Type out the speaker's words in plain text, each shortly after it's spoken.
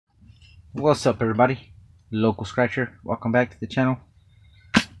What's up, everybody? Local Scratcher, welcome back to the channel.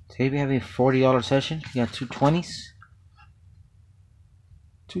 Today we have a $40 session. We got two 20s,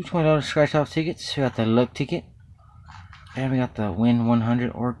 two $20 scratch off tickets. We got the luck ticket, and we got the win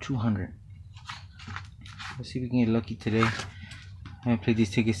 100 or 200. Let's see if we can get lucky today. I haven't played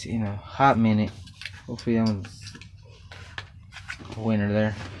these tickets in a hot minute. Hopefully that one's a winner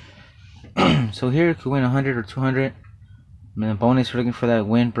there. So here you could win 100 or 200. And then bonus, we're looking for that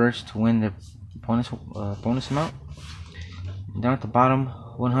win burst to win the bonus amount. Down at the bottom,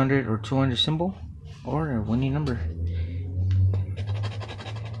 100 or 200 symbol or a winning number.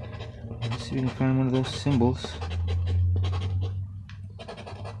 Let's see if we can find one of those symbols.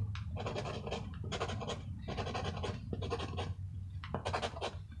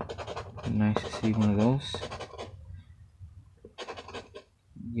 Nice to see one of those.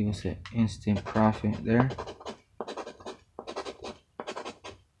 Give us an instant profit there.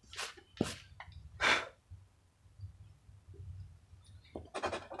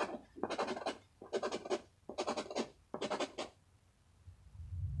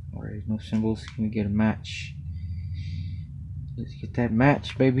 Alright, no symbols. Can we get a match? Let's get that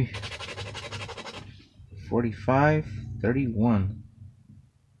match, baby. 45, 31.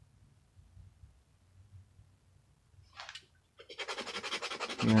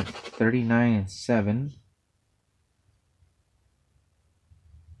 We got 39 and 7.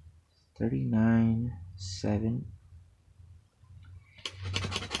 39, 7.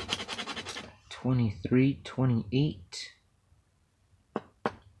 23, 28.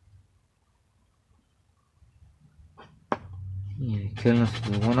 Yeah, killing us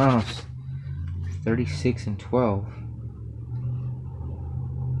with one-offs. 36 and 12.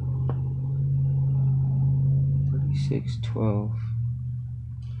 36, 12.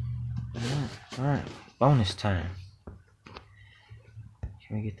 Alright, bonus time.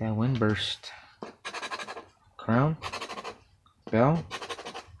 Can we get that win burst? Crown, bell,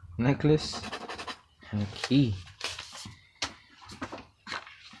 necklace, and a key.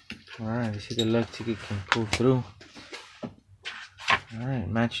 Alright, let's see if the luck ticket can pull through. Alright,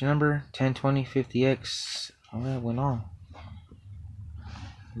 match number 10, 20, 50x. Alright, went on.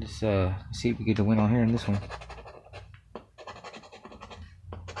 Let's see if we get the win on here in this one.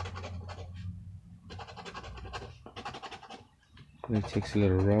 It takes a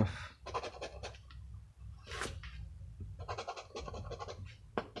little rough.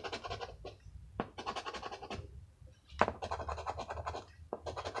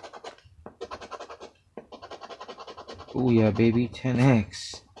 Oh yeah, baby,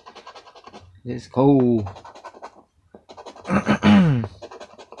 10x. Let's go. Can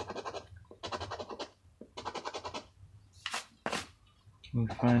we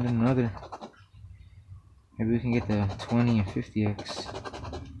find another? Maybe we can get the 20 and 50x.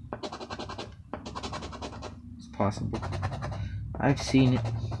 It's possible. I've seen it.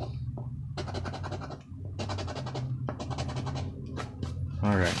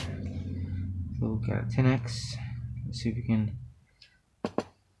 Alright. So we got a 10x. Let's see if we can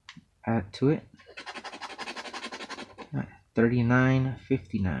add to it. 39,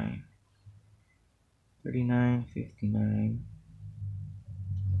 59. 39, 59.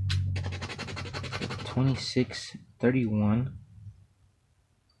 26, 31.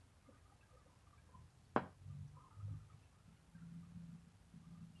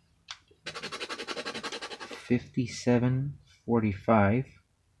 57, 45.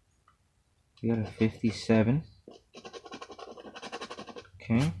 We got a 57.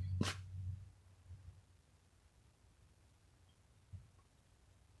 Okay.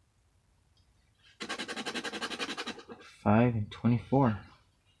 5 and 24.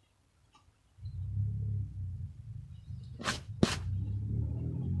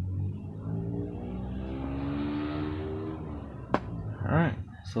 Alright,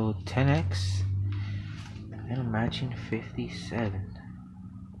 so 10x and a matching 57.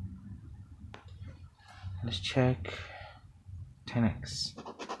 Let's check 10x.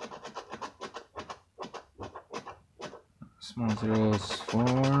 Small zeros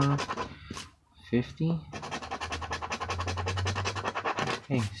for 50.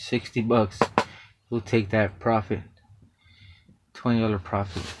 Hey, 60 bucks. We'll take that profit. $20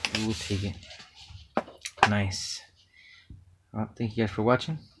 profit. We'll take it. Nice. Well, thank you guys for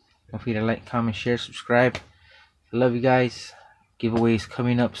watching. Don't forget to like, comment, share, subscribe. I love you guys. Giveaways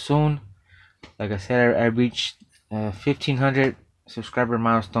coming up soon. Like I said, I reached 1,500 subscriber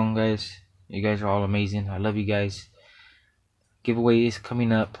milestone, guys. You guys are all amazing. I love you guys. Giveaway is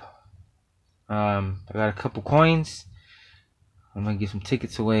coming up. I got a couple coins. I'm gonna give some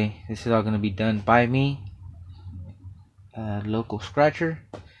tickets away. This is all gonna be done by me, Local Scratcher.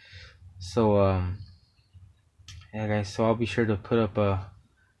 So yeah, guys. So I'll be sure to put up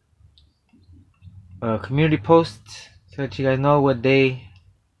a community post to let you guys know what day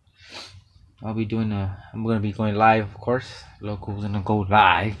I'll be doing. I'm gonna be going live, of course. Local's gonna go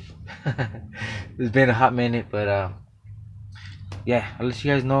live. It's been a hot minute, but yeah, I'll let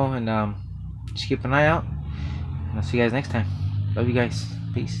you guys know, and just keep an eye out. And I'll see you guys next time. Love you guys.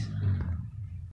 Peace.